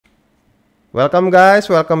Welcome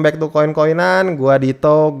guys, welcome back to koin-koinan. Gua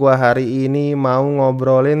Dito, gua hari ini mau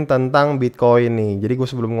ngobrolin tentang Bitcoin nih. Jadi gue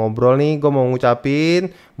sebelum ngobrol nih, gue mau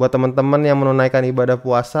ngucapin buat teman-teman yang menunaikan ibadah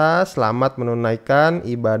puasa, selamat menunaikan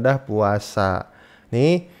ibadah puasa.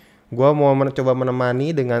 Nih, gua mau coba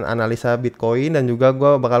menemani dengan analisa Bitcoin dan juga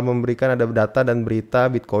gua bakal memberikan ada data dan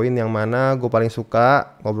berita Bitcoin yang mana gue paling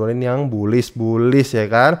suka ngobrolin yang bullish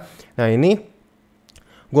ya kan. Nah ini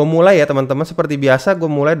gue mulai ya teman-teman, seperti biasa gue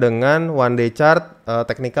mulai dengan one day chart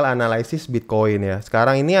technical analysis Bitcoin ya.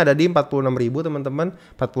 Sekarang ini ada di 46.000 teman-teman,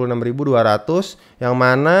 46.200, yang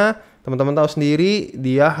mana teman-teman tahu sendiri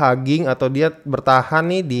dia hugging atau dia bertahan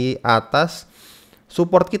nih di atas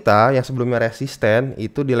support kita yang sebelumnya resisten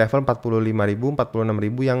itu di level 45.000, 46.000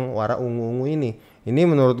 yang warna ungu-ungu ini. Ini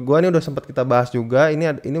menurut gua, ini udah sempat kita bahas juga.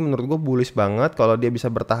 Ini menurut gua bullish banget kalau dia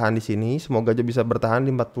bisa bertahan di sini. Semoga aja bisa bertahan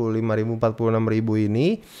di 45.000, 46.000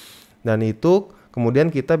 ini. Dan itu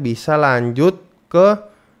kemudian kita bisa lanjut ke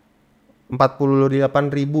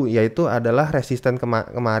 48.000, yaitu adalah resisten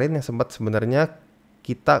kemarin yang sempat sebenarnya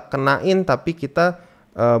kita kenain tapi kita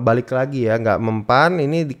balik lagi ya, nggak mempan.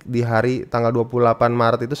 Ini di hari tanggal 28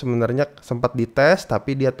 Maret itu sebenarnya sempat dites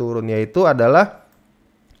tapi dia turun, yaitu adalah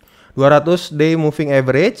 200 day moving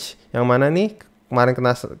average, yang mana nih kemarin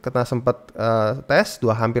kena sempat tes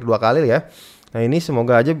hampir dua kali ya. Nah ini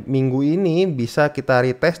semoga aja minggu ini bisa kita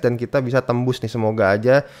retest dan kita bisa tembus nih, semoga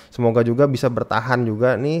juga bisa bertahan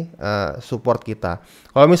juga nih support kita.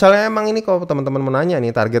 Kalau misalnya emang ini, kalau teman-teman menanya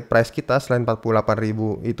nih target price kita selain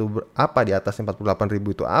 48.000 itu apa, di atas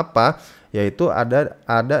 48.000 itu apa, yaitu ada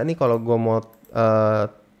nih kalau gue mau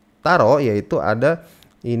taruh, yaitu ada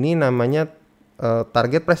ini namanya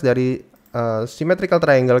target price dari symmetrical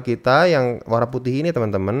triangle kita yang warna putih ini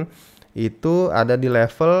teman-teman. Itu ada di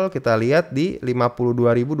level, kita lihat di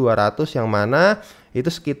 52.200, yang mana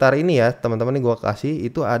itu sekitar ini ya teman-teman, ini gua kasih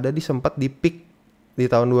itu ada di sempat di peak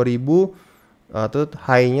di tahun 2000 tuh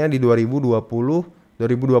high-nya di 2020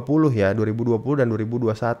 ya, 2020 dan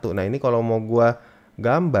 2021. Nah ini kalau mau gua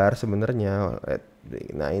gambar sebenarnya,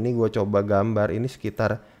 nah ini gua coba gambar ini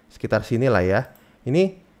sekitar sini lah ya.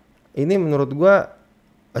 Ini menurut gua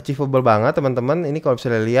achievable banget teman-teman. Ini kalau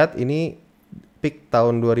bisa lihat ini peak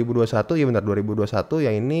tahun 2021, ya benar 2021,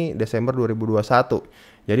 yang ini Desember 2021.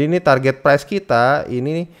 Jadi ini target price kita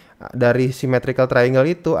ini dari symmetrical triangle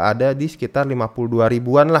itu ada di sekitar 52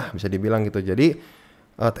 ribuan lah bisa dibilang gitu. Jadi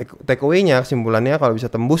take away-nya, kesimpulannya kalau bisa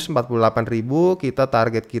tembus 48.000, kita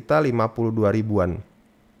target kita 52 ribuan.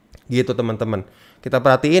 Gitu teman-teman. Kita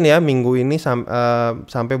perhatiin ya minggu ini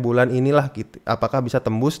sampai bulan inilah gitu, apakah bisa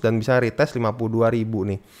tembus dan bisa retest 52.000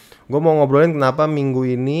 nih. Gue mau ngobrolin kenapa minggu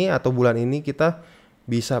ini atau bulan ini kita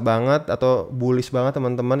bisa banget atau bullish banget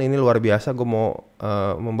teman-teman. Ini luar biasa. Gue mau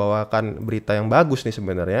membawakan berita yang bagus nih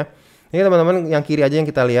sebenarnya. Ini teman-teman, yang kiri aja yang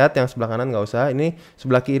kita lihat, yang sebelah kanan nggak usah. Ini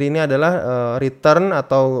sebelah kiri ini adalah return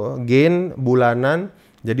atau gain bulanan.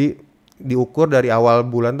 Jadi diukur dari awal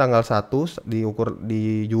bulan tanggal 1,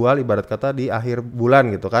 dijual ibarat kata di akhir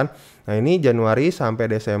bulan gitu kan. Nah ini Januari sampai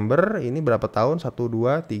Desember, ini berapa tahun? 1,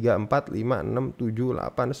 2, 3, 4, 5, 6, 7,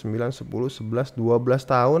 8, 9, 10, 11,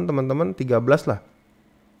 12 tahun teman-teman, 13 lah.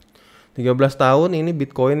 13 tahun ini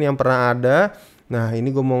Bitcoin yang pernah ada. Nah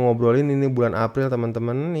ini gue mau ngobrolin ini bulan April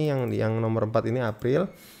teman-teman, nih yang nomor 4 ini April.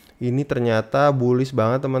 Ini ternyata bullish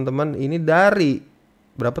banget teman-teman. Ini dari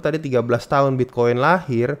berapa tadi, 13 tahun Bitcoin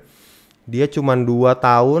lahir, dia cuma 2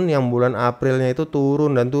 tahun yang bulan Aprilnya itu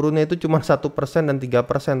turun, dan turunnya itu cuma 1% dan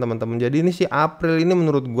 3% teman-teman. Jadi ini si April ini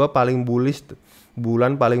menurut gua paling bullish,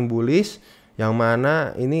 bulan paling bullish, yang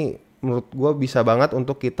mana ini menurut gua bisa banget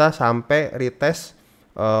untuk kita sampai retest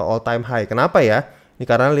all time high. Kenapa ya? Ini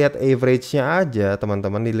karena lihat average-nya aja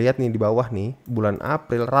teman-teman, dilihat nih di bawah nih, bulan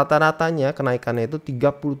April rata-ratanya kenaikannya itu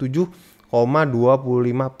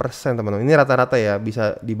 37,25% teman-teman. Ini rata-rata ya,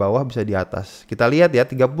 bisa di bawah bisa di atas. Kita lihat ya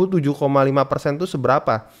 37,5% itu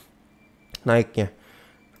seberapa naiknya.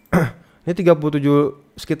 Ini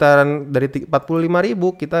 37 sekitaran dari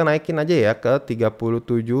 45.000 kita naikin aja ya ke 37.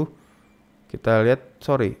 Kita lihat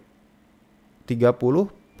 30%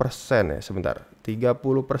 ya, sebentar.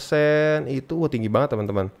 30% itu tinggi banget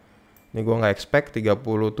teman-teman. Ini gue nggak expect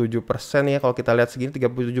 37% ya. Kalau kita lihat segini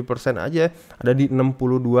 37% aja ada di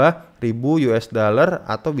 62.000 US dollar,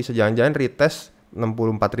 atau bisa jangan-jangan retest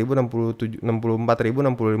 64.000, 67, 64.000,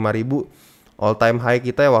 65.000 all time high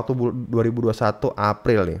kita ya waktu 2021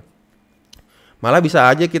 April nih. Malah bisa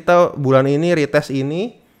aja kita bulan ini retest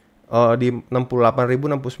ini di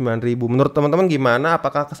 68.000, 69.000. Menurut teman-teman gimana?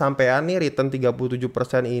 Apakah kesampaian nih return 37%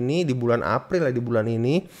 ini di bulan April ya, di bulan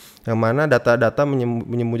ini, yang mana data-data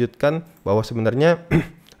menyebutkan bahwa sebenarnya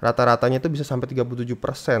rata-ratanya itu bisa sampai 37%.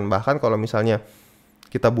 Bahkan kalau misalnya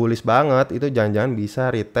kita bullish banget, itu jangan-jangan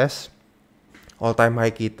bisa retest all time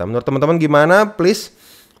high kita. Menurut teman-teman gimana? Please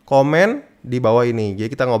komen di bawah ini.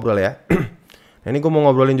 Jadi kita ngobrol ya. Nah ini gue mau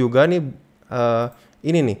ngobrolin juga nih,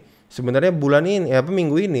 ini nih. Sebenarnya bulan ini,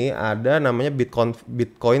 minggu ini ada namanya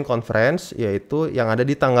Bitcoin Conference, yaitu yang ada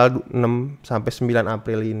di tanggal 6 sampai 9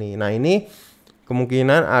 April ini. Nah ini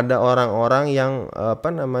kemungkinan ada orang-orang yang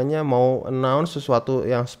mau announce sesuatu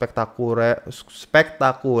yang spektakuler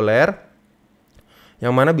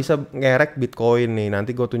yang mana bisa ngerek Bitcoin nih.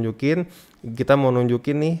 Nanti gue tunjukin, kita mau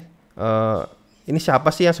nunjukin nih ini siapa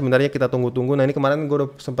sih yang sebenarnya kita tunggu-tunggu. Nah ini kemarin gue udah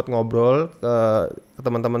sempet ngobrol ke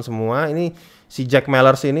teman-teman semua. Ini si Jack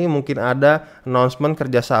Mallers ini mungkin ada announcement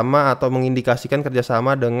kerjasama atau mengindikasikan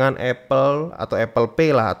kerjasama dengan Apple atau Apple Pay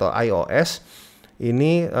lah atau iOS.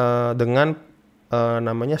 Ini dengan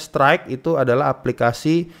namanya Strike, itu adalah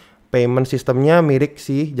aplikasi payment sistemnya mirip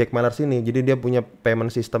si Jack Mallers ini. Jadi dia punya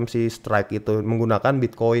payment system si Strike itu menggunakan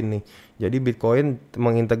Bitcoin nih. Jadi Bitcoin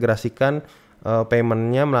mengintegrasikan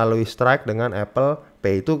paymentnya melalui Strike dengan Apple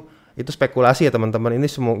Pay. Itu spekulasi ya teman-teman. Ini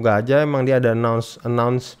semoga aja emang dia ada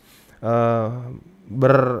announce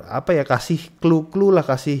kasih clue lah,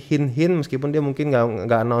 kasih hint meskipun dia mungkin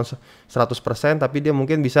nggak announce 100%, tapi dia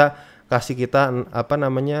mungkin bisa kasih kita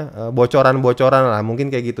bocoran lah,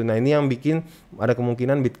 mungkin kayak gitu. Nah ini yang bikin ada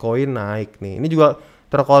kemungkinan Bitcoin naik nih. Ini juga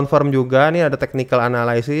terkonfirm juga nih, ada technical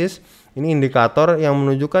analysis. Ini indikator yang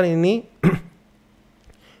menunjukkan ini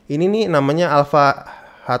ini nih namanya Alpha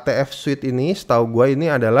HTF Suite ini, setahu gue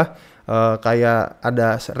ini adalah kayak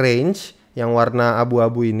ada range yang warna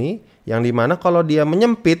abu-abu ini, yang dimana kalau dia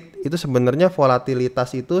menyempit itu sebenarnya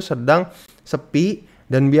volatilitas itu sedang sepi,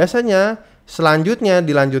 dan biasanya selanjutnya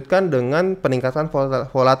dilanjutkan dengan peningkatan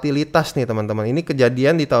volatilitas nih teman-teman. Ini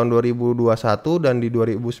kejadian di tahun 2021 dan di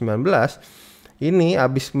 2019. Ini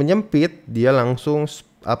habis menyempit dia langsung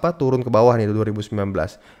turun ke bawah nih di 2019.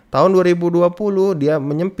 Tahun 2020 dia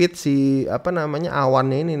menyempit si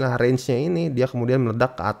awannya ini lah, range-nya ini, dia kemudian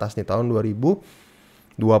meledak ke atas nih tahun 2020.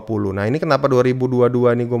 Nah, ini kenapa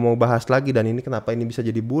 2022 nih gue mau bahas lagi, dan ini kenapa ini bisa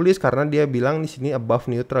jadi bullish, karena dia bilang di sini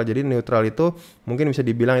above neutral. Jadi neutral itu mungkin bisa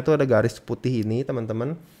dibilang itu ada garis putih ini,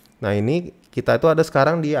 teman-teman. Nah, ini kita itu ada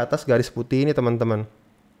sekarang di atas garis putih ini, teman-teman.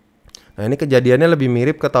 Nah, ini kejadiannya lebih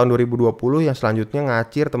mirip ke tahun 2020 yang selanjutnya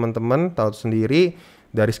ngacir, teman-teman. Tahu sendiri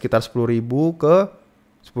dari sekitar 10.000 ke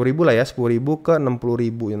 10.000 lah ya, 10.000 ke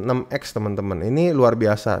 60.000, 6x teman-teman. Ini luar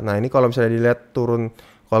biasa. Nah ini kalau misalnya dilihat turun,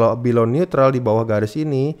 kalau below neutral di bawah garis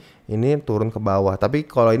ini turun ke bawah. Tapi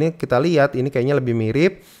kalau ini kita lihat ini kayaknya lebih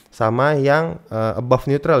mirip sama yang above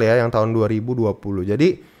neutral ya, yang tahun 2020.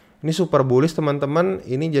 Jadi ini super bullish teman-teman.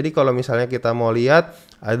 Ini jadi kalau misalnya kita mau lihat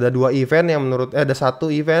ada ada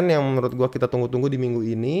satu event yang menurut gua kita tunggu-tunggu di minggu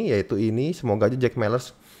ini, yaitu ini. Semoga aja Jack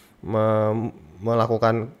Mallers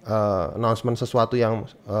melakukan announcement sesuatu yang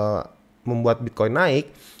membuat Bitcoin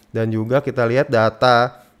naik. Dan juga kita lihat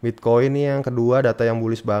data Bitcoin ini yang kedua, data yang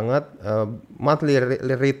bullish banget. Monthly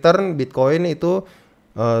return Bitcoin itu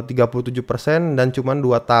 37% dan cuma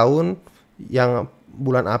 2 tahun yang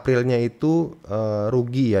bulan Aprilnya itu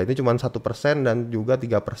rugi ya. Ini cuma 1% dan juga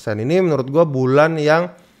 3%. Ini menurut gua bulan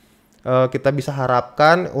yang kita bisa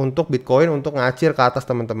harapkan untuk Bitcoin untuk ngacir ke atas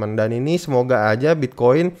teman-teman. Dan ini semoga aja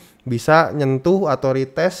Bitcoin bisa nyentuh atau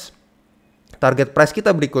retest target price kita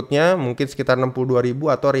berikutnya, mungkin sekitar 62.000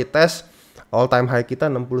 atau retest all time high kita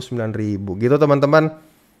 69.000 gitu teman-teman.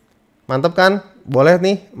 Mantap kan? Boleh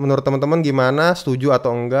nih menurut teman-teman gimana, setuju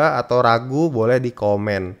atau enggak, atau ragu, boleh di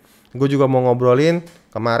komen. Gue juga mau ngobrolin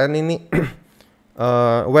kemarin ini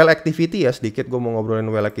whale activity ya, sedikit gue mau ngobrolin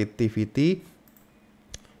whale activity.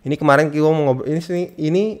 Ini kemarin gue mau ngobrol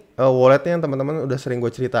ini walletnya yang teman-teman udah sering gue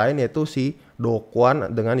ceritain, yaitu si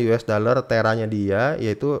Dokwan dengan US dollar teranya dia,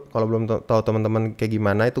 yaitu kalau belum tahu teman-teman kayak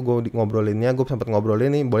gimana itu gue ngobrolinnya, gue sempat ngobrolin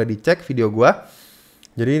nih, boleh dicek video gue.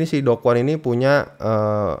 Jadi ini si Dokwan ini punya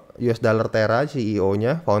US dollar tera,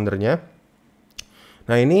 CEO-nya, foundernya.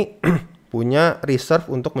 Nah ini punya reserve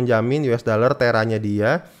untuk menjamin US dollar teranya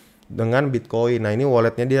dia dengan Bitcoin. Nah ini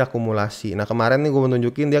walletnya dia akumulasi. Nah kemarin nih gue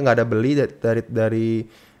menunjukin dia nggak ada beli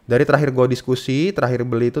dari terakhir gue diskusi, terakhir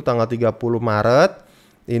beli itu tanggal 30 Maret.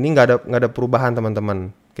 Ini nggak ada perubahan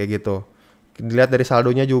teman-teman, kayak gitu. Dilihat dari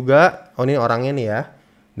saldonya juga, oh ini orangnya nih ya.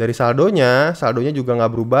 Dari saldonya juga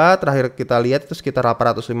nggak berubah. Terakhir kita lihat itu sekitar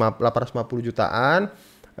 850 jutaan,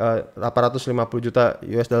 850 juta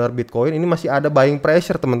US dollar Bitcoin. Ini masih ada buying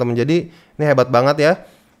pressure teman-teman. Jadi ini hebat banget ya.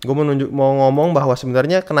 Gue mau ngomong bahwa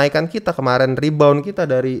sebenarnya kenaikan kita kemarin, rebound kita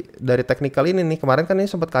dari technical ini nih, kemarin kan ini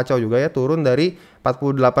sempat kacau juga ya, turun dari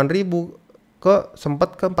 48.000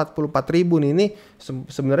 sempat ke 44.000 nih. Ini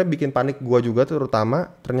sebenarnya bikin panik gua juga,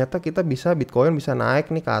 terutama ternyata kita Bitcoin bisa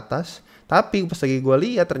naik nih ke atas. Tapi pas lagi gua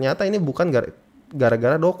lihat ternyata ini bukan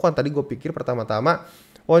gara-gara Dokwan. Tadi gue pikir pertama-tama,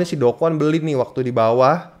 oh ini si Dokwan beli nih waktu di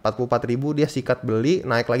bawah 44.000, dia sikat beli,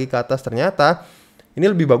 naik lagi ke atas. Ternyata ini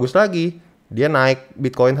lebih bagus lagi, dia naik,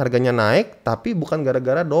 Bitcoin harganya naik, tapi bukan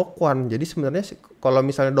gara-gara Dokwan. Jadi sebenarnya kalau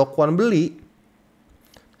misalnya Dokwan beli,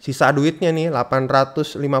 sisa duitnya nih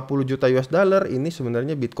 850 juta US dollar, ini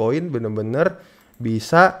sebenarnya Bitcoin bener-bener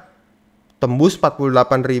bisa tembus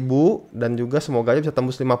 48.000 dan juga semoga aja bisa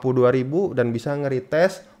tembus 52.000 dan bisa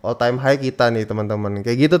nge-retest all time high kita nih teman-teman.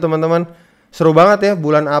 Kayak gitu teman-teman. Seru banget ya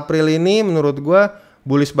bulan April ini, menurut gua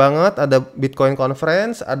bullish banget. Ada Bitcoin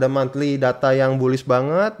conference, ada monthly data yang bullish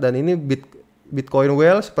banget, dan ini Bitcoin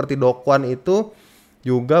whale seperti Dokwan itu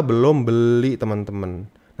juga belum beli teman-teman.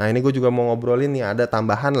 Nah ini gue juga mau ngobrolin nih, ada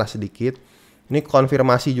tambahan lah sedikit. Ini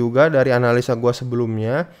konfirmasi juga dari analisa gue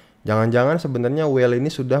sebelumnya. Jangan-jangan sebenarnya whale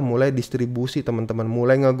ini sudah mulai distribusi teman-teman,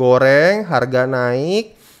 mulai ngegoreng, harga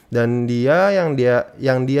naik, dan yang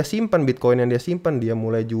dia simpan, Bitcoin yang dia simpan dia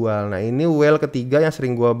mulai jual. Nah ini whale ketiga yang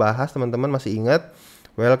sering gue bahas teman-teman, masih ingat?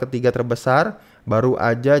 Whale ketiga terbesar baru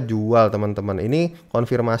aja jual teman-teman. Ini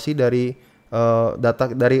konfirmasi dari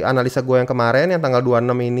data dari analisa gue yang kemarin yang tanggal 26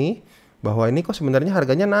 ini, bahwa ini kok sebenarnya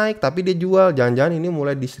harganya naik tapi dia jual. Jangan-jangan ini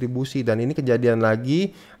mulai distribusi, dan ini kejadian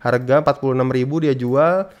lagi, harga 46.000 dia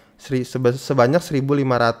jual sebanyak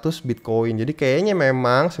 1.500 Bitcoin. Jadi kayaknya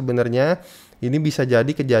memang sebenarnya ini bisa jadi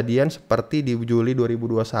kejadian seperti di Juli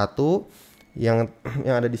 2021 yang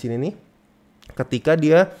ada di sini nih. Ketika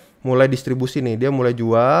dia mulai distribusi nih, dia mulai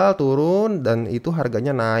jual, turun, dan itu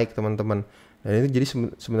harganya naik teman-teman. Dan itu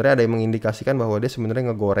jadi sebenarnya ada yang mengindikasikan bahwa dia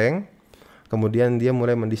sebenarnya ngegoreng, kemudian dia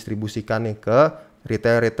mulai mendistribusikan nih ke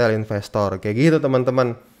retail investor. Kayak gitu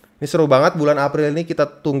teman-teman. Ini seru banget bulan April ini, kita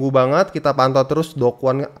tunggu banget, kita pantau terus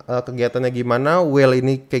Dokwan kegiatannya gimana, whale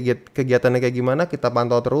ini kegiatannya kayak gimana, kita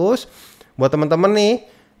pantau terus. Buat teman-teman nih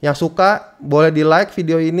yang suka, boleh di like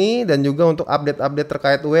video ini, dan juga untuk update-update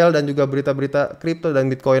terkait whale dan juga berita-berita kripto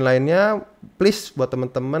dan Bitcoin lainnya, please buat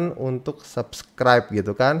teman-teman untuk subscribe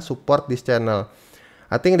gitu kan, support this channel.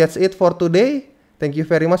 I think that's it for today. Thank you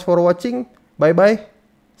very much for watching. Bye bye.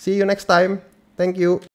 See you next time. Thank you.